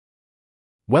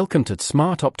Welcome to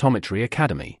Smart Optometry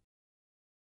Academy.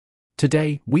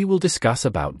 Today, we will discuss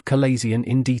about Chalazion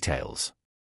in details.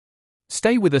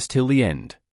 Stay with us till the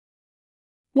end.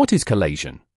 What is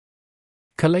chalazion?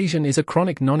 Chalazion is a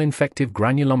chronic non-infective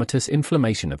granulomatous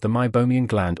inflammation of the meibomian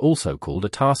gland, also called a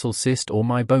tarsal cyst or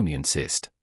meibomian cyst.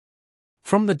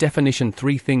 From the definition,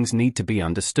 three things need to be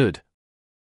understood.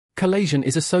 Chalazion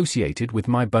is associated with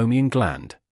meibomian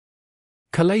gland.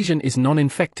 Chalazion is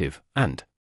non-infective, and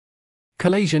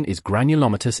chalazion is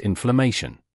granulomatous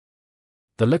inflammation.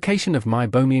 The location of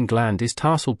meibomian gland is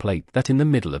tarsal plate that in the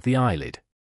middle of the eyelid.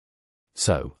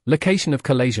 So, location of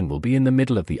chalazion will be in the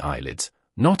middle of the eyelids,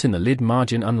 not in the lid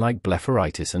margin, unlike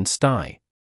blepharitis and stye.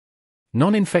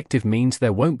 Non-infective means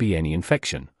there won't be any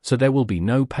infection, so there will be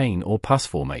no pain or pus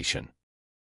formation.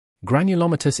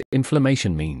 Granulomatous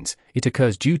inflammation means it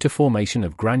occurs due to formation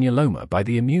of granuloma by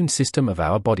the immune system of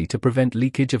our body to prevent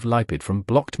leakage of lipid from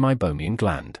blocked meibomian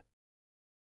gland.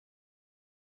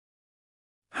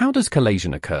 How does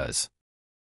chalazion occurs?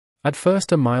 At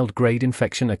first, a mild grade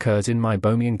infection occurs in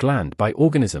meibomian gland by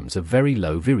organisms of very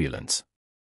low virulence.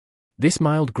 This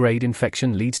mild grade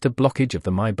infection leads to blockage of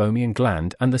the meibomian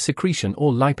gland, and the secretion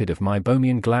or lipid of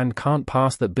meibomian gland can't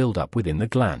pass that build up within the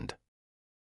gland.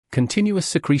 Continuous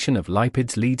secretion of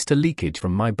lipids leads to leakage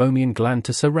from meibomian gland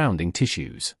to surrounding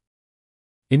tissues.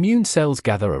 Immune cells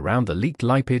gather around the leaked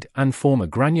lipid and form a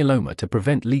granuloma to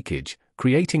prevent leakage,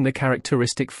 creating the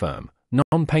characteristic firm,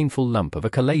 non-painful lump of a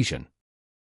chalazion.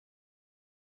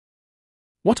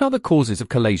 What are the causes of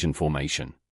chalazion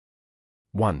formation?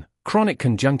 1. Chronic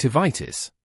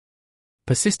conjunctivitis.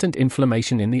 Persistent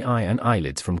inflammation in the eye and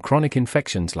eyelids from chronic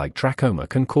infections like trachoma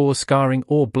can cause scarring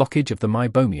or blockage of the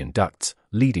meibomian ducts,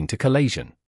 leading to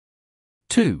chalazion.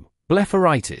 2.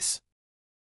 Blepharitis.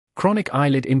 Chronic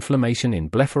eyelid inflammation in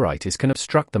blepharitis can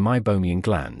obstruct the meibomian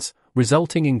glands,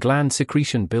 resulting in gland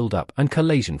secretion buildup and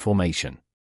chalazion formation.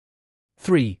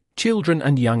 3. Children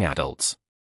and young adults.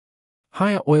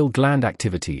 Higher oil gland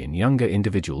activity in younger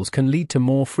individuals can lead to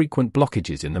more frequent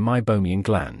blockages in the meibomian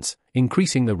glands,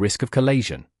 increasing the risk of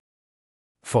chalazion.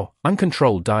 4.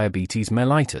 Uncontrolled diabetes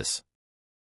mellitus.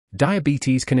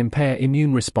 Diabetes can impair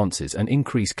immune responses and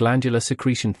increase glandular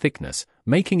secretion thickness,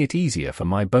 making it easier for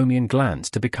meibomian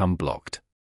glands to become blocked.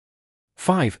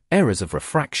 5. Errors of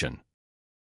refraction.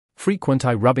 Frequent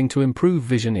eye rubbing to improve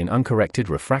vision in uncorrected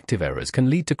refractive errors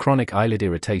can lead to chronic eyelid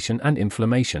irritation and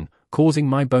inflammation, causing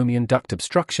meibomian duct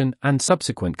obstruction and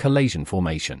subsequent chalazion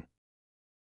formation.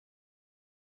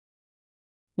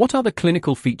 What are the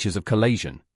clinical features of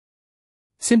chalazion?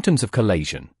 Symptoms of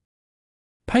chalazion: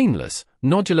 painless,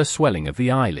 nodular swelling of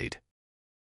the eyelid,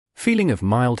 feeling of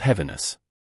mild heaviness,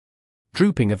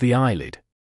 drooping of the eyelid.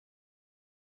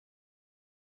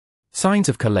 Signs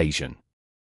of chalazion: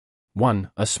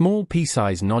 1. A small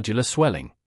pea-sized nodular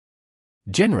swelling.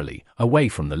 Generally, away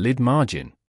from the lid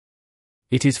margin.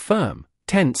 It is firm,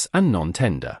 tense and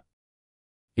non-tender.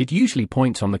 It usually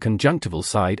points on the conjunctival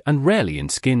side and rarely in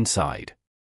skin side.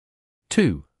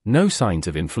 2. No signs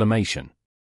of inflammation.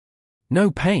 No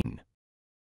pain.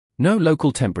 No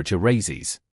local temperature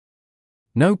raises.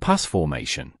 No pus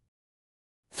formation.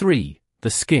 3. The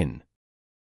skin.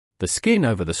 The skin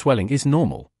over the swelling is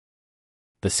normal.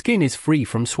 The skin is free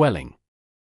from swelling.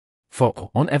 4.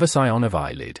 On eversion of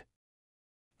eyelid.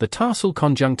 The tarsal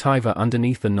conjunctiva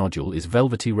underneath the nodule is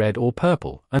velvety red or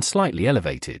purple and slightly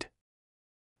elevated.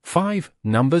 5.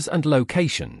 Numbers and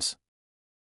locations.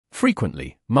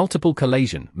 Frequently, multiple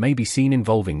chalazion may be seen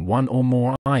involving one or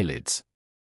more eyelids.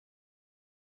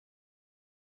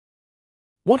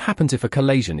 What happens if a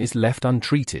chalazion is left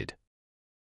untreated?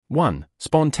 1.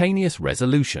 Spontaneous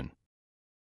resolution.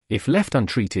 If left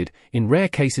untreated, in rare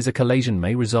cases a chalazion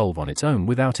may resolve on its own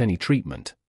without any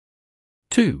treatment.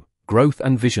 2. Growth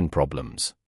and vision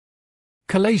problems.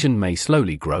 Chalazion may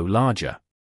slowly grow larger.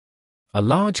 A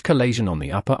large chalazion on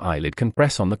the upper eyelid can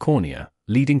press on the cornea,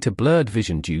 leading to blurred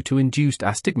vision due to induced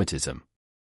astigmatism.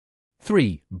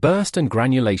 3. Burst and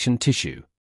granulation tissue.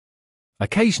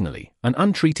 Occasionally, an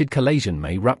untreated chalazion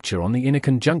may rupture on the inner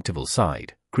conjunctival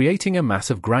side, creating a mass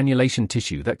of granulation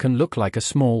tissue that can look like a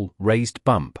small, raised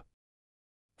bump.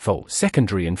 4.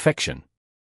 Secondary infection.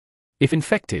 If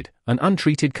infected, an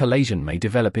untreated chalazion may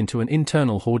develop into an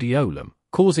internal hordeolum,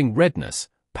 causing redness,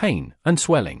 pain, and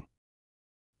swelling.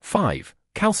 5.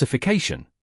 Calcification.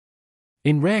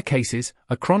 In rare cases,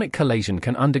 a chronic chalazion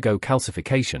can undergo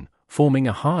calcification, forming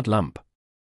a hard lump.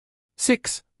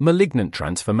 6. Malignant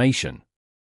transformation.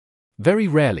 Very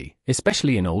rarely,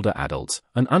 especially in older adults,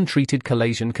 an untreated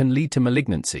chalazion can lead to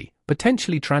malignancy,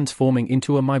 potentially transforming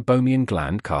into a meibomian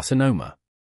gland carcinoma.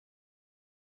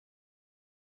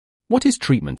 What is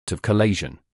treatment of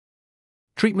chalazion?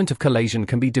 Treatment of chalazion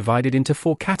can be divided into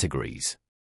 4 categories.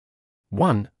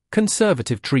 1.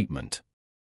 Conservative treatment.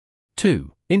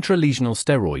 2. Intralesional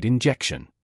steroid injection.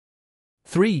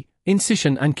 3.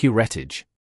 Incision and curettage.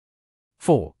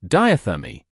 4.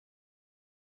 Diathermy.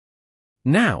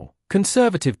 Now,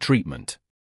 conservative treatment.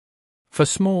 For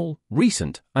small,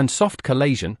 recent, and soft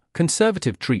chalazion,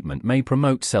 conservative treatment may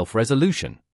promote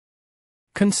self-resolution.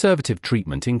 Conservative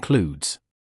treatment includes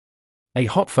a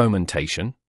hot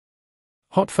fomentation.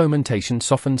 Hot fomentation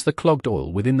softens the clogged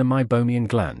oil within the meibomian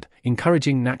gland,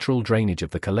 encouraging natural drainage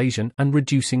of the chalazion and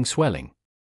reducing swelling.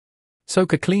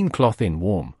 Soak a clean cloth in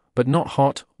warm, but not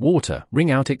hot, water, wring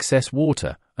out excess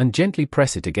water, and gently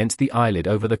press it against the eyelid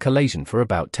over the chalazion for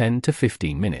about 10 to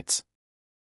 15 minutes.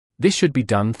 This should be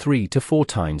done 3 to 4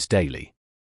 times daily.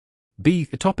 B.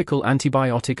 Topical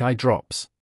antibiotic eye drops.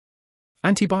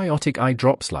 Antibiotic eye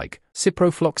drops like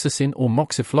ciprofloxacin or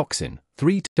moxifloxacin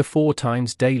 3 to 4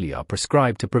 times daily are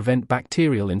prescribed to prevent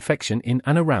bacterial infection in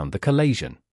and around the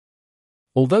chalazion.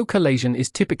 Although chalazion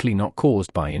is typically not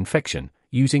caused by infection,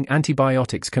 using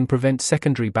antibiotics can prevent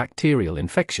secondary bacterial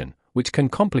infection, which can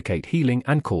complicate healing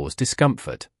and cause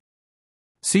discomfort.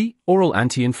 C. Oral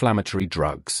anti-inflammatory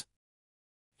drugs.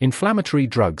 Inflammatory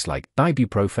drugs like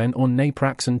ibuprofen or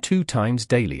naproxen 2 times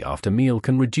daily after meal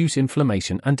can reduce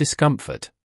inflammation and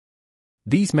discomfort.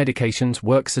 These medications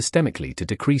work systemically to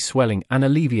decrease swelling and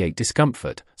alleviate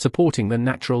discomfort, supporting the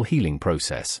natural healing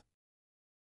process.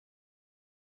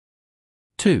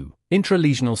 2.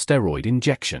 Intralesional steroid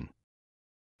injection.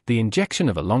 The injection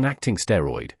of a long-acting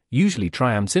steroid, usually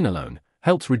triamcinolone,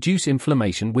 helps reduce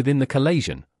inflammation within the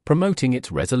chalazion, promoting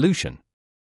its resolution.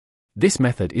 This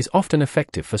method is often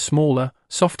effective for smaller,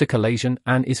 softer chalazion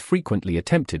and is frequently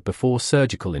attempted before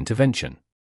surgical intervention.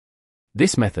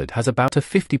 This method has about a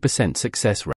 50%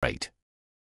 success rate.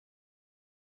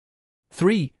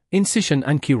 3. Incision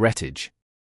and curettage.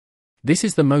 This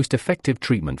is the most effective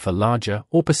treatment for larger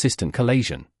or persistent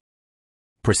chalazion.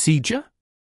 Procedure?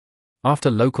 After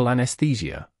local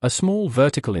anesthesia, a small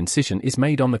vertical incision is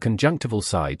made on the conjunctival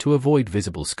side to avoid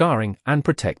visible scarring and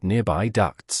protect nearby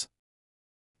ducts.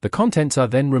 The contents are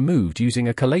then removed using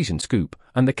a chalazion scoop,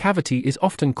 and the cavity is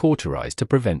often cauterized to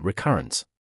prevent recurrence.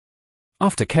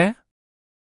 Aftercare?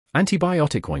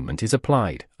 Antibiotic ointment is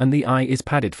applied, and the eye is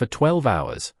padded for 12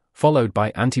 hours, followed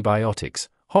by antibiotics,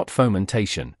 hot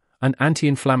fomentation, and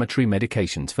anti-inflammatory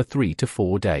medications for 3 to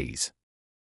 4 days.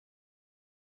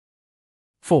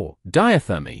 4.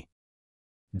 Diathermy.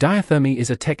 Diathermy is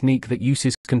a technique that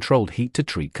uses controlled heat to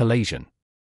treat chalazion.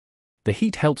 The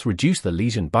heat helps reduce the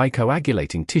lesion by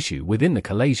coagulating tissue within the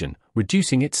chalazion,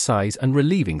 reducing its size and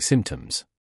relieving symptoms.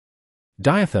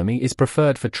 Diathermy is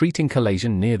preferred for treating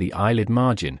chalazion near the eyelid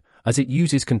margin, as it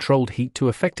uses controlled heat to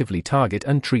effectively target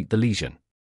and treat the lesion.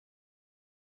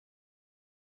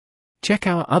 Check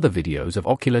our other videos of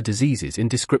ocular diseases in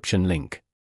description link.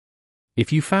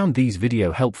 If you found these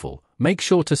video helpful, make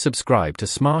sure to subscribe to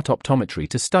Smart Optometry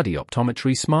to study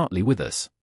optometry smartly with us.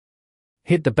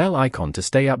 Hit the bell icon to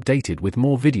stay updated with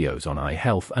more videos on eye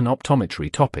health and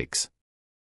optometry topics.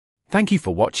 Thank you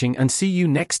for watching and see you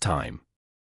next time.